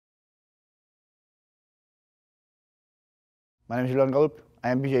My name is Giulliano Gallupi. I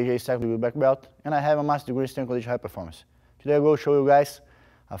am BJJ second degree black belt, and I have a master's degree in strength conditioning high performance. Today I will show you guys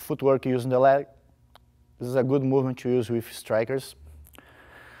a footwork using the leg. This is a good movement to use with strikers.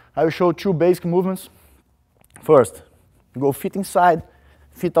 I will show two basic movements. First, you go feet inside,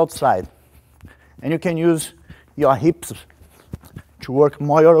 feet outside. And you can use your hips to work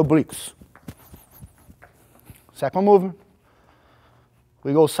more your obliques. Second movement,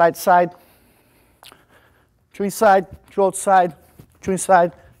 we go side to side, two inside, two outside, two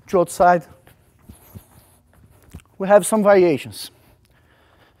inside, two outside. We have some variations.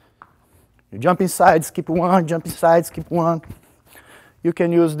 You jump inside, skip one, jump inside, skip one. You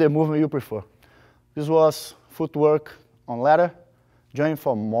can use the movement you prefer. This was footwork on ladder. Join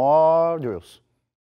for more drills.